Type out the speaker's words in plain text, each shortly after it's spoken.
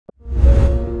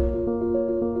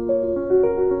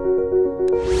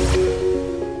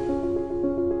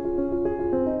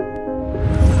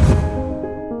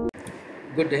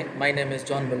day. My name is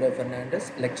John Melroy Fernandes,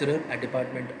 lecturer at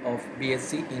Department of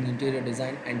BSc in Interior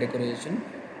Design and Decoration,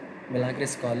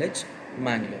 Melagris College,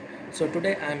 Mangalore. So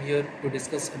today I am here to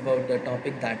discuss about the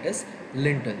topic that is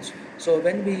lintels. So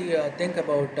when we think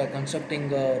about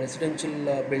constructing a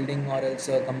residential building or else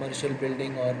a commercial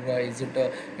building or is it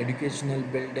educational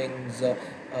buildings,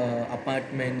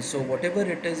 apartments, so whatever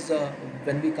it is,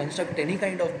 when we construct any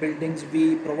kind of buildings,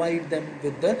 we provide them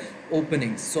with the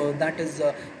openings. So that is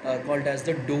called as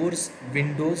the doors,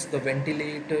 windows, the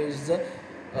ventilators,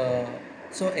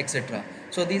 so etc.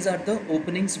 So these are the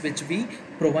openings which we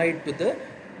provide to the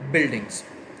buildings.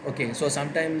 Okay, so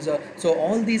sometimes so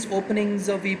all these openings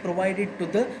we provide it to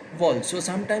the walls. So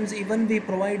sometimes even we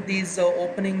provide these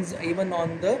openings even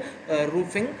on the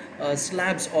roofing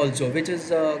slabs also, which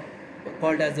is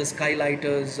called as the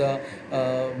skylighters,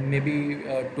 maybe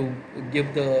to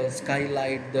give the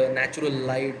skylight, the natural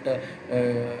light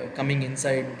coming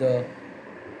inside the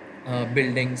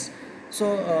buildings.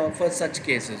 So for such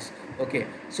cases. Okay,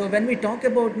 so when we talk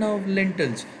about now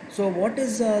lintels, so what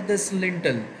is this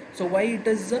lintel? So why it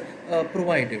is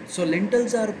provided? So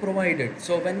lintels are provided.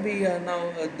 So when we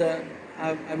now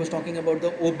I was talking about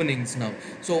the openings now.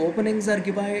 So openings are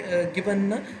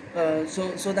given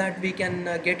so that we can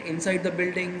get inside the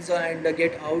buildings and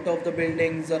get out of the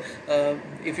buildings.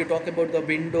 If you talk about the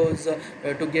windows,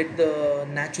 to get the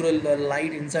natural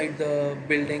light inside the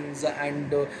buildings,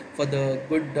 and for the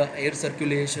good air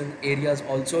circulation areas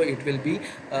also, it will be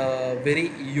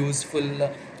very useful.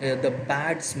 The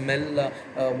bad smell,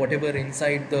 whatever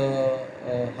inside the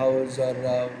house,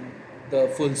 or the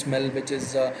full smell which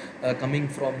is coming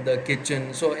from the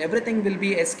kitchen, so everything will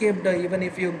be escaped even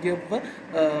if you give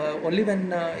only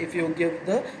when if you give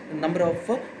the number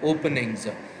of openings.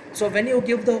 So when you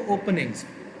give the openings,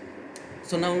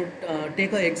 so now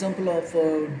take an example of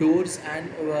doors and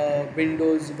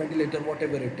windows, ventilator,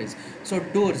 whatever it is. So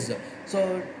doors,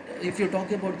 so if you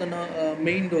talk about the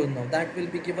main door now, that will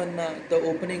be given the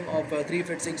opening of 3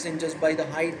 feet 6 inches by the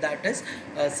height, that is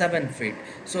 7 feet.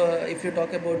 So if you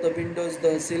talk about the windows,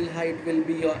 the sill height will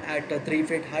be at 3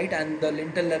 feet height, and the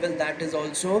lintel level, that is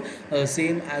also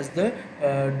same as the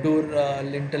door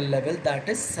lintel level, that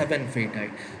is 7 feet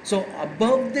height. So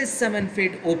above this 7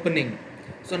 feet opening,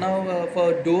 so now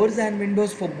for doors and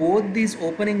windows, for both these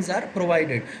openings are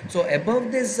provided. So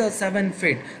above this 7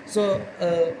 feet, so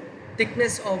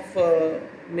thickness of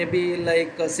maybe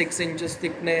like 6 inches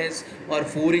thickness, or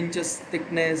 4 inches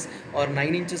thickness, or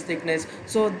 9 inches thickness.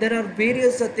 So there are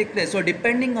various thickness. So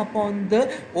depending upon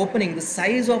the opening, the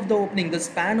size of the opening, the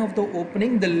span of the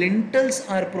opening, the lintels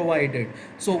are provided.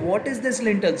 So what is this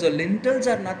lintel? So lintels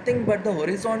are nothing but the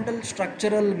horizontal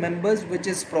structural members which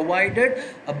is provided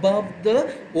above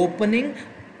the opening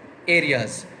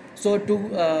areas. So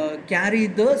to carry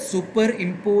the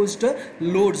superimposed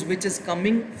loads which is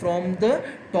coming from the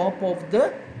top of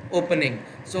the opening.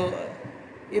 So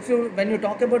if you, when you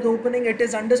talk about the opening, it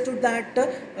is understood that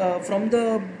from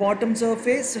the bottom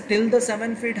surface till the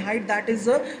 7 feet height, that is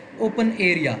a open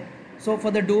area. So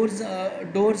for the doors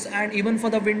and even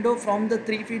for the window, from the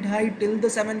 3 feet height till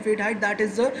the 7 feet height, that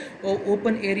is the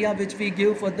open area which we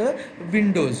give for the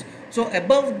windows. So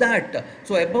above that,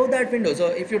 window, so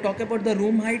if you talk about the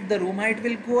room height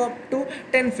will go up to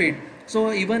 10 feet.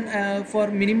 So even for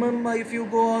minimum, if you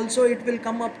go also, it will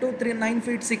come up to 9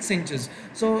 feet 6 inches.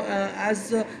 So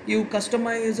as you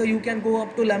customize, you can go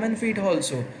up to 11 feet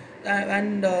also.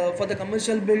 And for the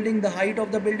commercial building, the height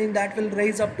of the building, that will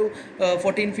raise up to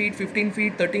 14 feet, 15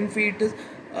 feet, 13 feet,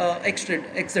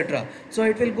 etc. So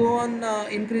it will go on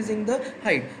increasing the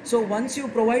height. So once you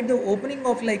provide the opening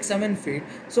of like 7 feet,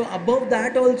 so above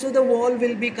that also the wall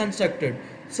will be constructed.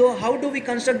 So how do we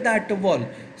construct that wall?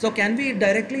 So can we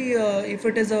directly, if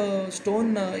it is a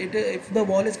stone, if the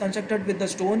wall is constructed with the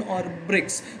stone or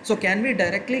bricks, so can we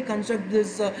directly construct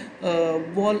this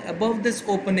wall above this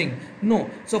opening? No.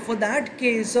 So for that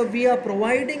case, we are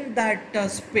providing that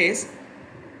space,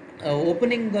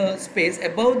 opening space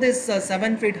above this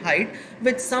 7 feet height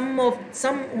with some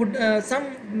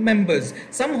members,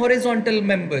 some horizontal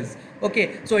members.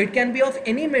 Okay, so it can be of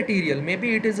any material,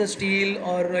 maybe it is a steel,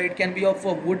 or it can be of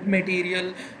a wood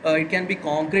material, it can be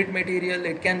concrete material,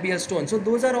 it can be a stone. So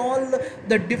those are all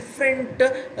the different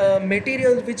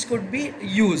materials which could be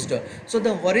used. So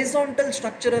the horizontal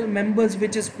structural members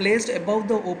which is placed above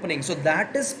the opening, so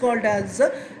that is called as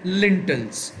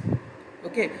lintels.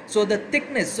 Okay, so the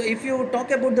thickness, so if you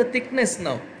talk about the thickness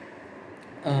now,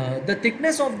 the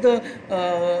thickness of the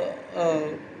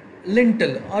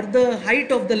lintel, or the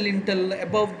height of the lintel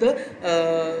above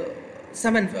the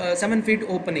 7 feet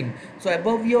opening. So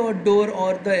above your door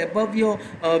or the above your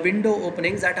window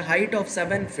openings at a height of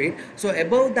 7 feet. So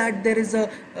above that there is a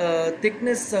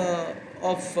thickness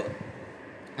of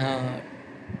uh,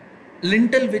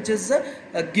 lintel which is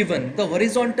given, the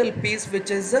horizontal piece which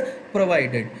is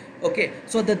provided. Okay,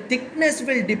 so the thickness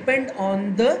will depend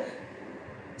on the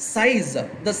size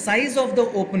of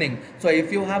the opening. So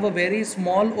if you have a very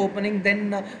small opening, then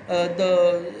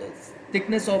the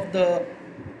thickness of the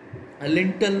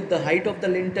lintel, the height of the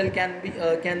lintel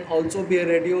can also be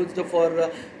reduced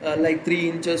for like 3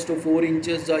 inches to 4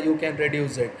 inches. You can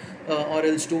reduce it, or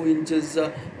else 2 inches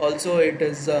also it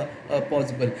is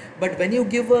possible. But when you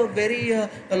give a very a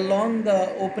long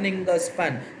opening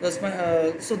span,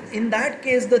 so in that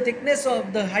case the thickness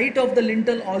of the height of the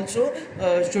lintel also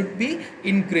should be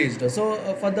increased. So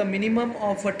for the minimum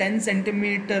of 10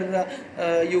 centimeter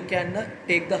you can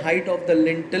take the height of the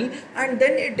lintel, and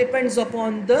then it depends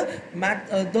upon the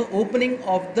opening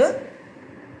of the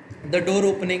door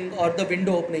opening or the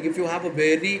window opening. If you have a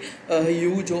very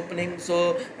huge opening,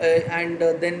 so and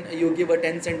then you give a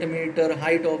 10 centimeter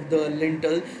height of the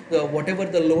lintel, whatever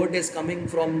the load is coming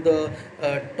from the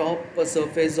top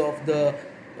surface of the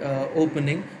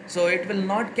opening, so it will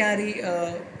not carry,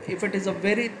 if it is a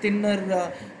very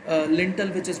thinner lintel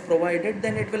which is provided,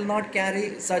 then it will not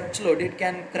carry such load. It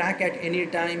can crack at any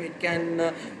time. It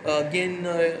can again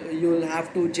you will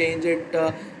have to change it,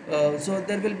 so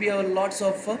there will be a lots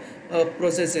of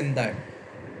process in that.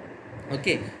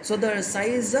 Okay, so the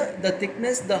size, the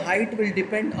thickness, the height will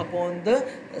depend upon the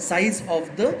size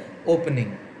of the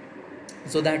opening.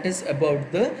 So that is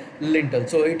about the lintel.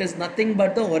 So it is nothing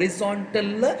but the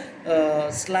horizontal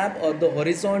slab or the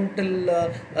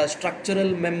horizontal structural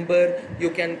member.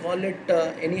 You can call it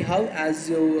anyhow as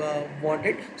you want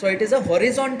it. So it is a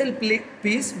horizontal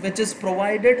piece which is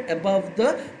provided above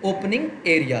the opening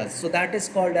areas. So that is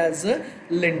called as a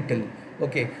lintel.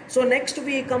 Okay, so next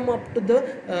we come up to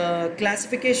the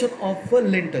classification of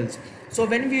lintels. So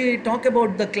when we talk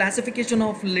about the classification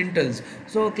of lintels,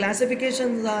 so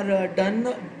classifications are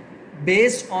done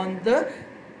based on the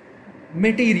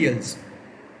materials.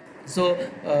 So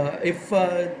if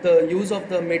the use of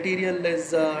the material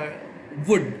is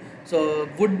wood, so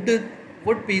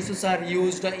wood pieces are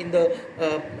used in the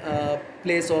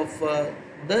place of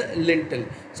the lintel.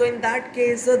 So in that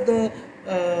case the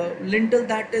lintel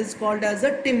that is called as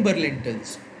a timber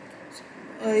lintels.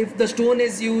 If the stone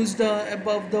is used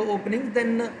above the opening,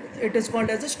 then it is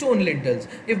called as a stone lintels.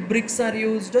 If bricks are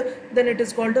used, then it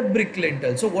is called a brick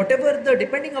lintel. So whatever the,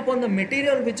 depending upon the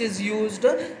material which is used,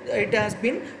 it has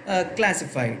been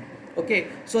classified. Okay,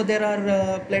 so there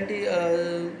are plenty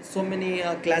so many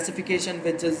classification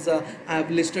which is I have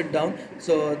listed down.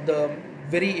 So the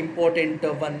very important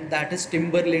one, that is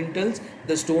timber lintels,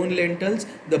 the stone lintels,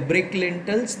 the brick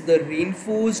lintels, the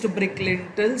reinforced brick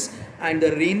lintels, and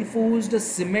the reinforced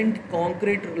cement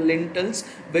concrete lintels,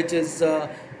 which is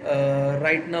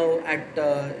right now at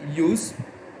use.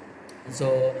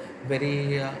 So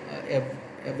very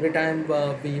every time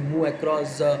we move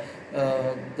across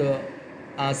the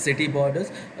city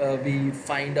borders, we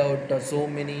find out so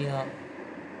many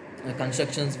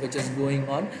constructions which is going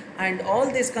on, and all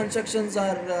these constructions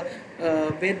are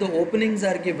where the openings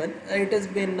are given, it has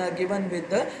been given with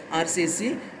the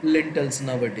RCC lintels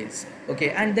nowadays. Okay,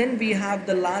 and then we have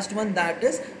the last one, that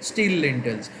is steel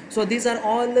lintels. So these are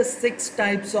all the 6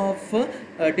 types of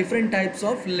different types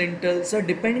of lintels,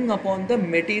 depending upon the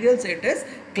materials it is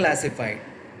classified.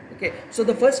 Okay, so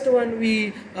the first one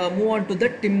we move on to the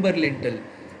timber lintel.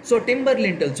 So timber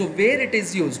lintel, so where it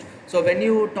is used. So when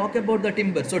you talk about the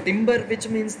timber, so timber which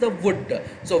means the wood.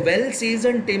 So well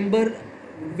seasoned timber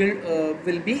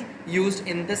will be used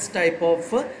in this type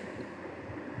of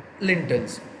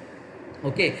lintels.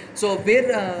 Okay, so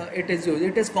where it is used,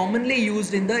 it is commonly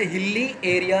used in the hilly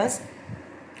areas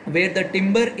where the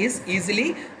timber is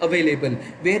easily available,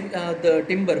 where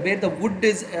where the wood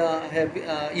is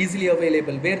easily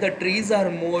available, where the trees are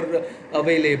more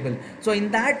available. So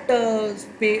in that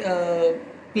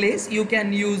place you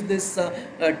can use this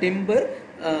timber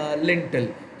lintel.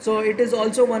 So it is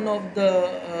also one of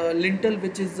the lintel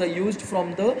which is used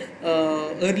from the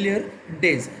earlier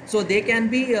days. So they can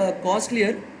be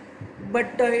costlier,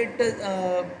 but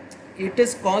it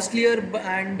is costlier,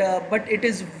 and but it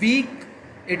is weak.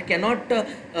 It cannot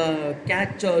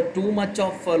catch too much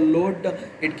of load.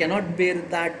 It cannot bear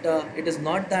that, it is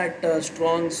not that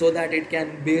strong, so that it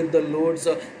can bear the loads,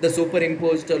 the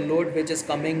superimposed load which is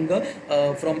coming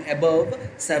from above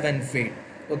 7 feet.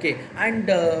 Okay, and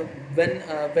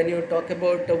when you talk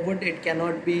about wood, it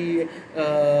cannot be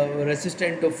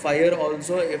resistant to fire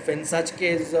also. If in such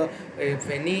case, if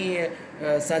any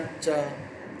such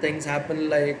things happen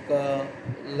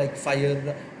like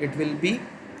fire, it will be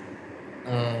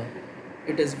uh,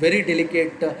 it is very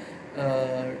delicate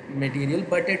material,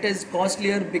 but it is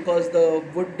costlier because the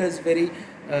wood is very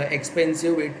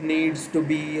expensive. It needs to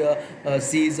be well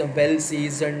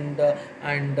seasoned,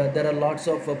 and there are lots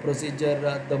of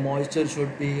procedure. The moisture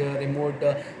should be removed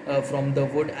from the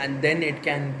wood, and then it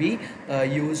can be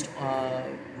used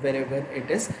wherever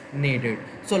it is needed.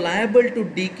 So liable to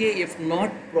decay if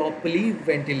not properly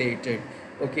ventilated.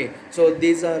 Okay, so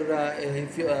these are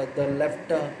if you the left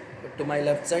to my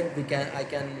left side, we can I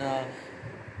can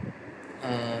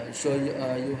show you.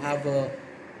 You have a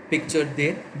picture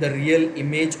there, the real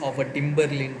image of a timber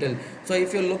lintel. So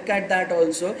if you look at that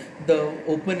also, the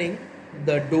opening,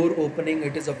 the door opening,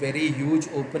 it is a very huge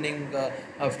opening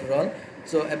after all.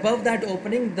 So above that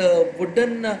opening, the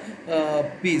wooden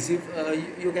piece, if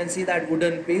you can see that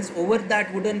wooden piece, over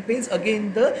that wooden piece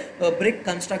again the brick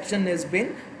construction has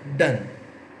been done.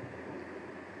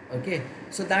 Okay,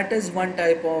 so that is one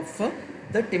type of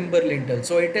the timber lintel.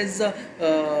 So it is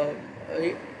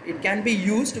it, it can be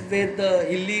used where the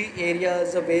hilly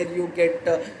areas where you get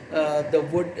the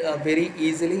wood very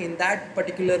easily. In that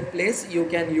particular place you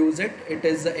can use it. It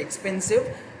is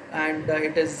expensive, and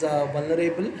it is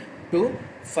vulnerable to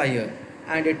fire,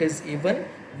 and it is even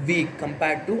weak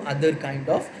compared to other kind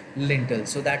of lintels.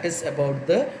 So that is about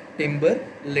the timber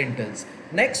lintels.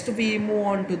 Next we move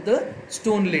on to the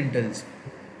stone lintels.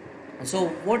 So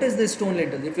what is this stone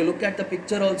lintel? If you look at the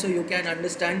picture also, you can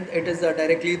understand it is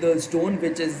directly the stone,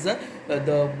 which is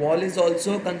the wall is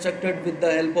also constructed with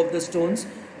the help of the stones,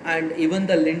 and even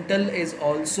the lintel is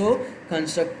also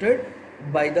constructed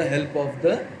by the help of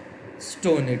the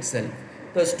stone itself.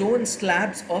 The stone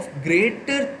slabs of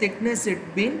greater thickness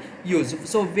it been used.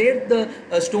 So where the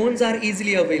stones are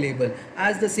easily available,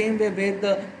 as the same way where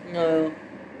the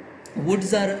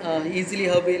woods are easily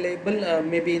available,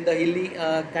 maybe in the hilly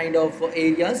kind of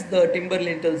areas, the timber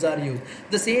lintels are used.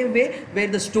 The same way where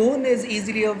the stone is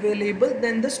easily available,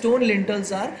 then the stone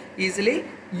lintels are easily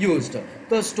used.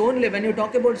 The stone, when you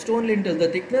talk about stone lintels, the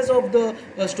thickness of the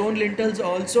stone lintels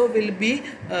also will be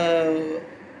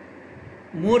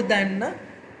more than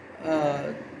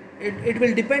it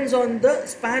will depends on the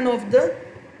span of the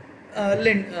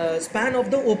span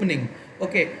of the opening.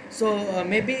 Okay, so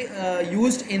maybe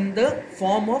used in the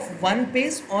form of one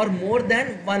piece or more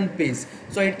than one piece.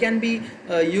 So it can be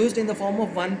used in the form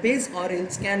of one piece, or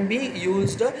else can be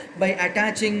used by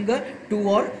attaching two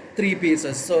or three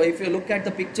pieces. So if you look at the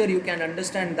picture, you can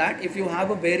understand that if you have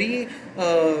a very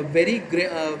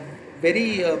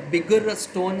bigger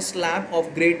stone slab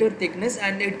of greater thickness,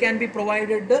 and it can be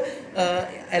provided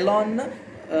along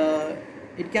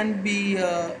it can be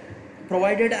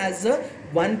provided as a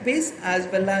one piece, as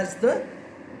well as the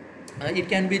it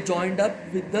can be joined up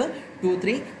with the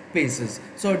 2-3 pieces.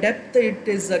 So depth, it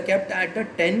is kept at a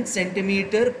 10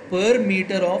 centimeter per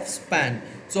meter of span.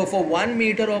 So for 1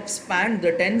 meter of span,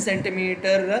 the 10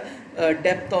 centimeter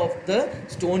depth of the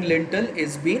stone lintel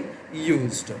is being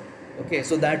used. Okay,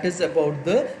 so that is about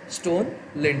the stone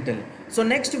lintel. So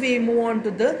next we move on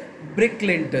to the brick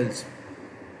lintels.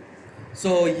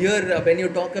 So here when you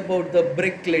talk about the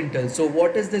brick lintel, so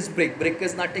what is this brick? Brick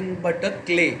is nothing but a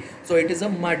clay, so it is a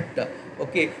mud.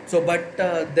 Okay, so but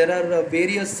there are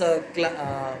various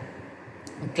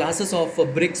classes of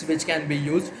bricks which can be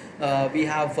used. We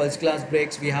have first class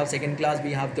bricks, we have second class,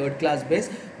 we have third class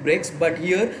bricks, but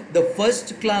here the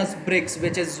first class bricks,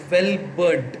 which is well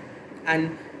burnt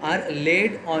and are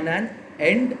laid on an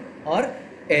end or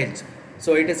edge.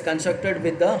 So it is constructed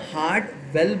with the hard,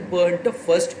 well burnt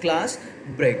first class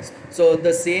bricks. So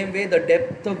the same way the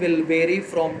depth will vary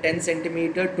from 10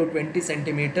 centimeter to 20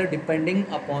 centimeter depending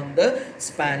upon the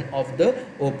span of the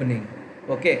opening.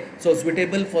 Okay, so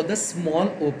suitable for the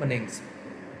small openings.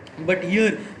 But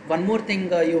here one more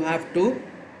thing you have to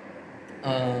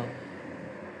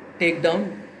take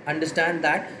down, understand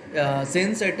that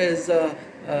since it is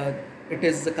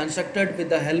constructed with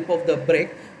the help of the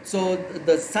brick, so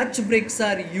the such bricks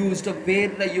are used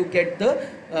where you get the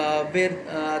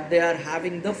where they are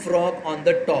having the frog on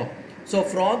the top. So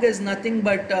frog is nothing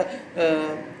but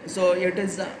so it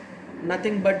is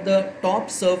nothing but the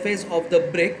top surface of the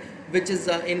brick, which is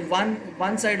in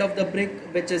one side of the brick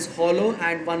which is hollow,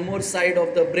 and one more side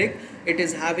of the brick it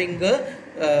is having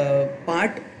a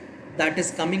part that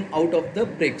is coming out of the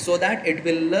brick, so that it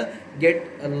will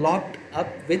get locked up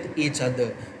with each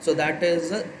other. So that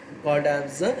is called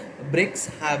as bricks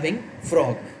having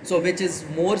frog, so which is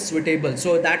more suitable,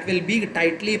 so that will be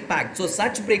tightly packed. So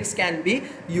such bricks can be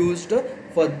used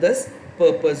for this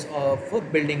purpose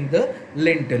of building the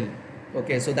lintel.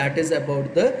 Okay, so that is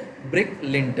about the brick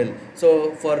lintel.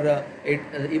 So for it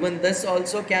even this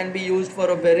also can be used for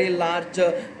a very large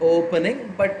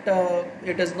opening, but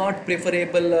it is not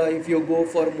preferable if you go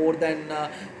for more than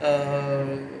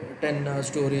 10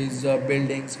 stories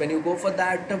buildings. When you go for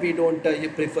that, we don't you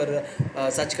prefer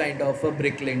such kind of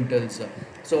brick lintels.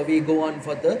 So we go on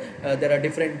for the there are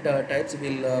different types.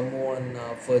 We'll move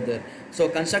on further. So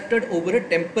constructed over a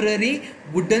temporary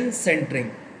wooden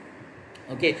centering.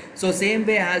 Okay, so same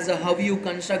way as how you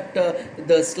construct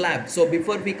the slab. So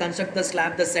before we construct the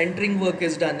slab, the centering work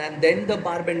is done, and then the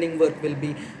bar bending work will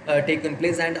be taken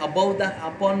place, and above the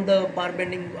upon the bar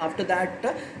bending, after that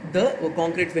the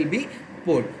concrete will be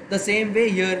poured. The same way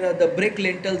here the brick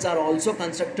lintels are also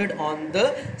constructed on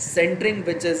the centering,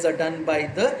 which is done by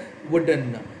the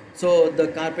wooden. So the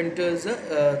carpenters,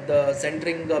 the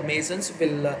centering masons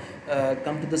will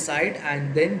come to the side,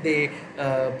 and then they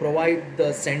provide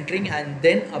the centering, and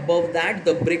then above that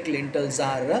the brick lintels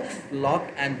are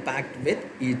locked and packed with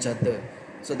each other.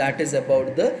 So that is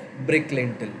about the brick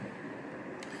lintel.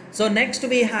 So next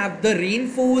we have the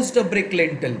reinforced brick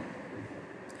lintel.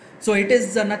 So it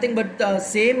is nothing but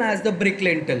same as the brick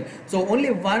lintel. So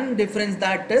only one difference,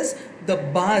 that is the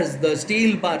bars, the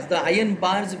steel bars, the iron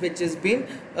bars which has been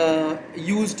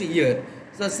used here.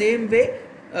 So same way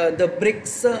the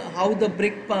bricks, how the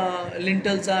brick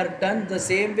lintels are done, the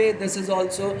same way this is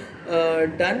also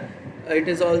done. It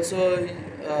is also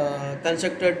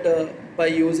constructed by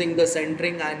using the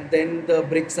centering, and then the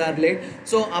bricks are laid.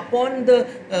 So upon the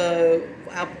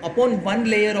upon one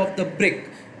layer of the brick,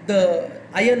 the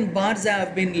iron bars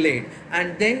have been laid,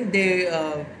 and then they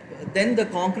then the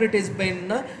concrete has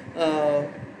been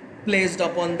placed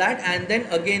upon that, and then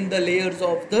again the layers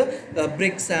of the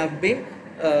bricks have been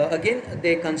again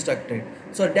they constructed.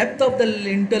 So depth of the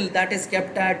lintel, that is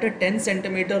kept at 10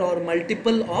 centimeter or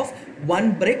multiple of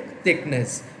 1 brick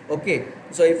thickness. Okay,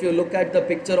 so if you look at the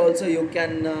picture also, you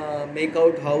can make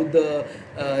out how the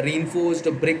reinforced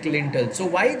brick lintel. So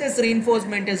why this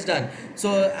reinforcement is done?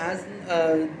 So as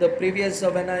the previous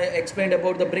when I explained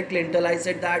about the brick lintel, I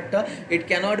said that it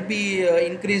cannot be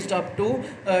increased up to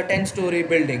 10-story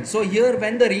building. So here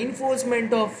when the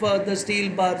reinforcement of the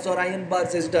steel bars or iron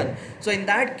bars is done, so in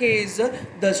that case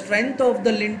the strength of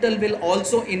the lintel will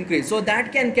also increase, so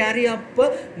that can carry up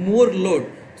more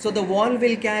load. So the wall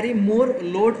will carry more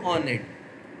load on it.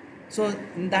 So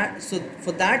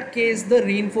for that case, the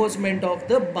reinforcement of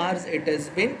the bars, it has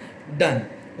been done.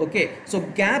 Okay, so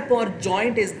gap or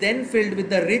joint is then filled with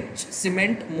the rich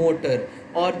cement mortar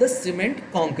or the cement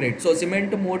concrete. So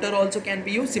cement mortar also can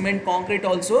be used, cement concrete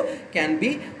also can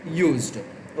be used.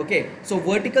 Okay, so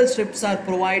vertical strips are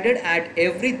provided at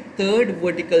every third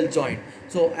vertical joint.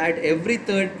 So at every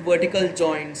third vertical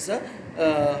joints,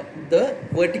 the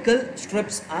vertical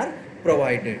strips are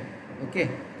provided. Okay,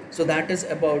 so that is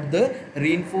about the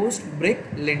reinforced brick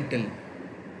lintel.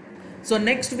 So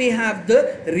next we have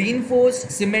the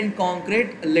reinforced cement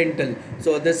concrete lintel.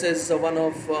 So this is one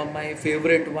of my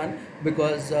favorite one,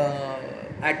 because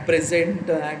at present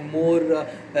and more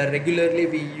regularly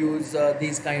we use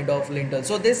these kind of lintels.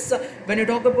 So this when you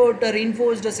talk about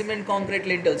reinforced cement concrete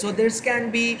lintel, so this can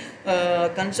be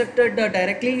constructed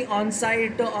directly on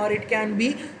site, or it can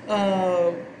be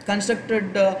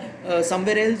constructed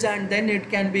somewhere else, and then it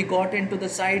can be got into the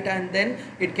site, and then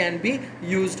it can be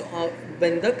used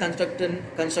when the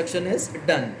construction is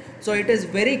done. So it is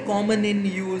very common in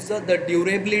use. The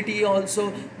durability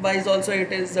also wise also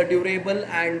it is durable,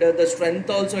 and the strength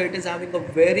also it is having a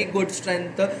very good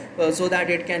strength, so that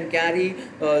it can carry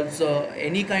so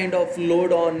any kind of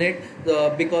load on it,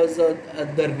 because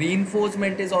the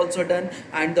reinforcement is also done,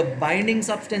 and the binding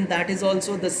substance, that is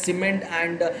also the cement,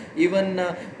 and even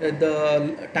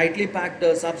the tightly packed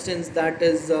substance, that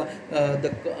is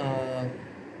the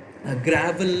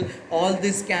gravel, all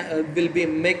this will be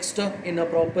mixed in a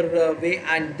proper way,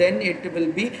 and then it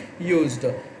will be used.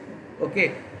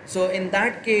 Okay, so in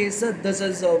that case this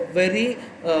is a very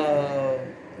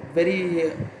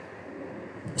very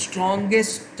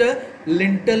strongest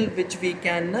lintel which we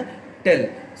can tell.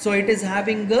 So it is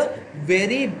having a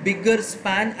very bigger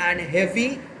span and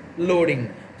heavy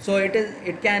loading. So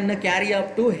it can carry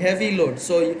up to heavy load.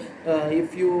 So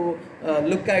if you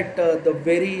look at the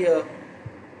very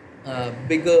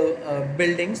bigger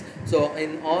buildings, so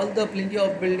in all the plenty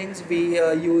of buildings we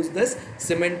use this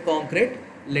cement concrete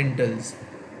lintels.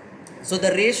 So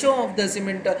the ratio of the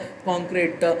cement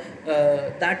concrete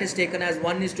that is taken as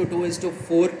 1 is to 2 is to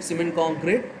 4 cement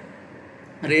concrete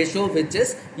ratio, which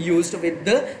is used with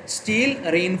the steel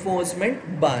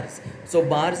reinforcement bars. So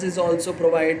bars is also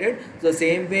provided the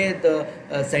same way. The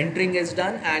centering is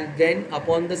done, and then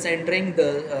upon the centering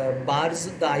the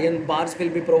the iron bars will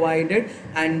be provided,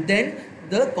 and then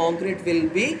the concrete will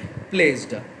be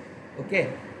placed.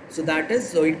 Okay, so that is,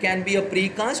 so it can be a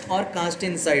precast or cast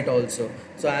in site also.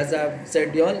 So as I've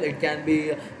said y'all, it can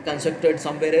be constructed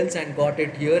somewhere else and got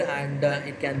it here, and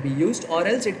it can be used, or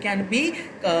else it can be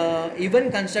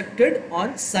even constructed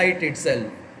on site itself.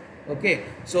 Okay,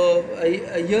 so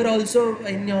here also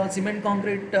in your cement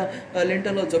concrete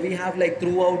lintel also we have like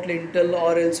throughout lintel,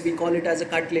 or else we call it as a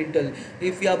cut lintel.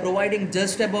 If we are providing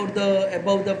just above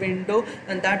the window,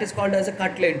 and that is called as a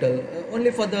cut lintel.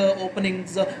 Only for the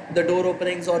openings, the door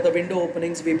openings or the window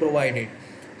openings we provide it.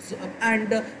 So,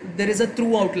 and there is a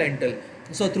throughout lintel.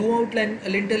 So throughout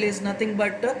lintel is nothing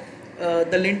but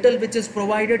the lintel which is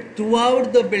provided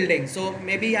throughout the building. So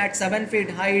maybe at 7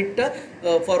 feet height,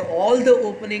 for all the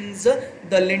openings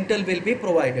the lintel will be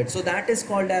provided. So that is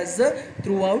called as the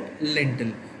throughout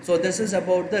lintel. So this is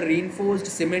about the reinforced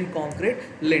cement concrete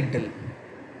lintel.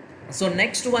 So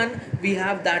next one we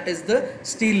have, that is the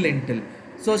steel lintel.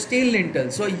 So steel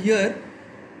lintel, so here,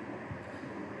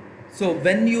 so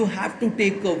when you have to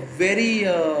take a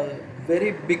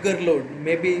very bigger load,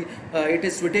 maybe it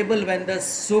is suitable when the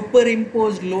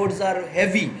superimposed loads are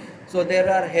heavy. So there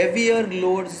are heavier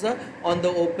loads on the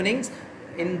openings.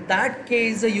 In that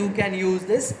case you can use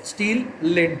this steel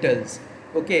lintels.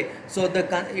 Okay, so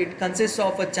it consists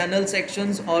of a channel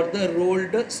sections or the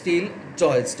rolled steel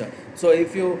joist. So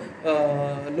if you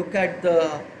look at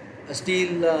the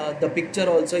steel the picture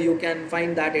also, you can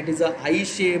find that it is a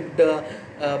I-shaped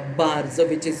bars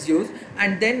which is used,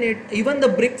 and then even the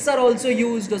bricks are also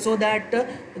used so that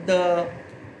the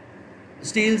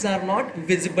steels are not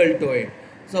visible to it.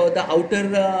 So the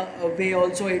outer way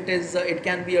also it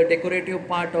can be a decorative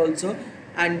part also,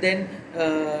 and then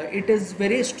it is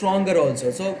very stronger also.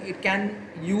 So it can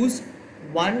use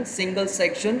one single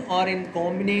section or in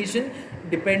combination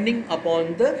depending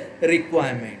upon the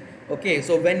requirement. Okay,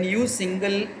 so when used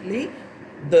singly,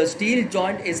 the steel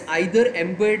joint is either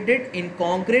embedded in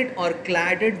concrete or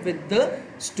cladded with the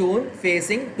stone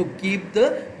facing to keep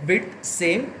the width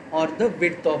same or the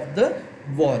width of the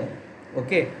wall.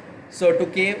 Okay, so to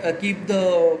keep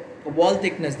the wall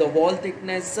thickness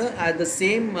at the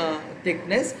same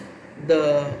thickness,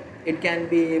 it can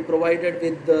be provided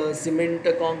with the cement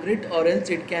concrete, or else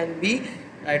it can be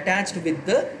attached with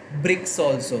the bricks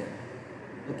also.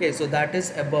 Okay, so that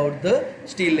is about the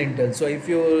steel lintel. So if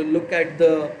you look at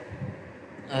the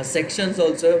sections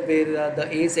also, where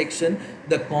the A section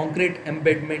the concrete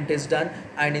embedment is done,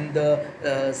 and in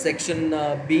the section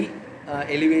B,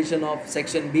 elevation of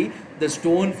section B, the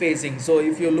stone facing. So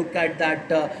if you look at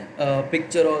that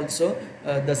picture also,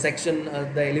 the section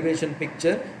the elevation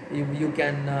picture, you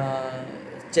can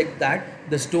check that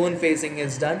the stone facing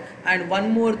is done. And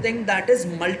one more thing, that is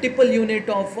multiple unit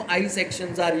of I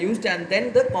sections are used, and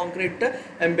then the concrete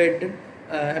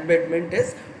embedment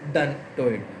is done to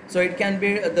it. So it can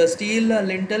be, the steel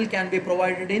lintel can be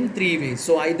provided in 3 ways.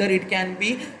 So either it can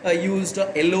be used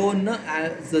alone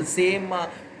as the same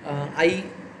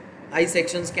I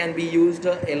sections can be used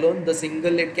alone, the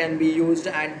single it can be used,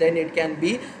 and then it can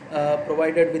be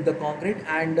provided with the concrete,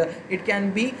 and it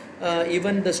can be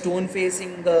even the stone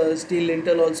facing steel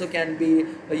lintel also can be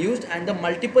used, and the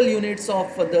multiple units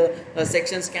of the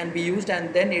sections can be used,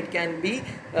 and then it can be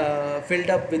filled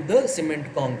up with the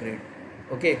cement concrete.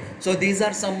 Okay, so these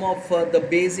are some of the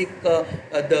basic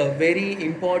the very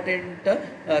important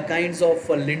kinds of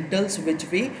lintels which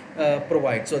we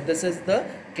provide. So this is the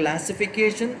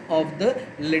classification of the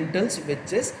lintels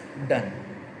which is done.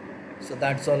 So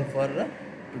that's all for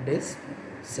today's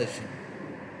session.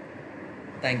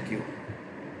 Thank you.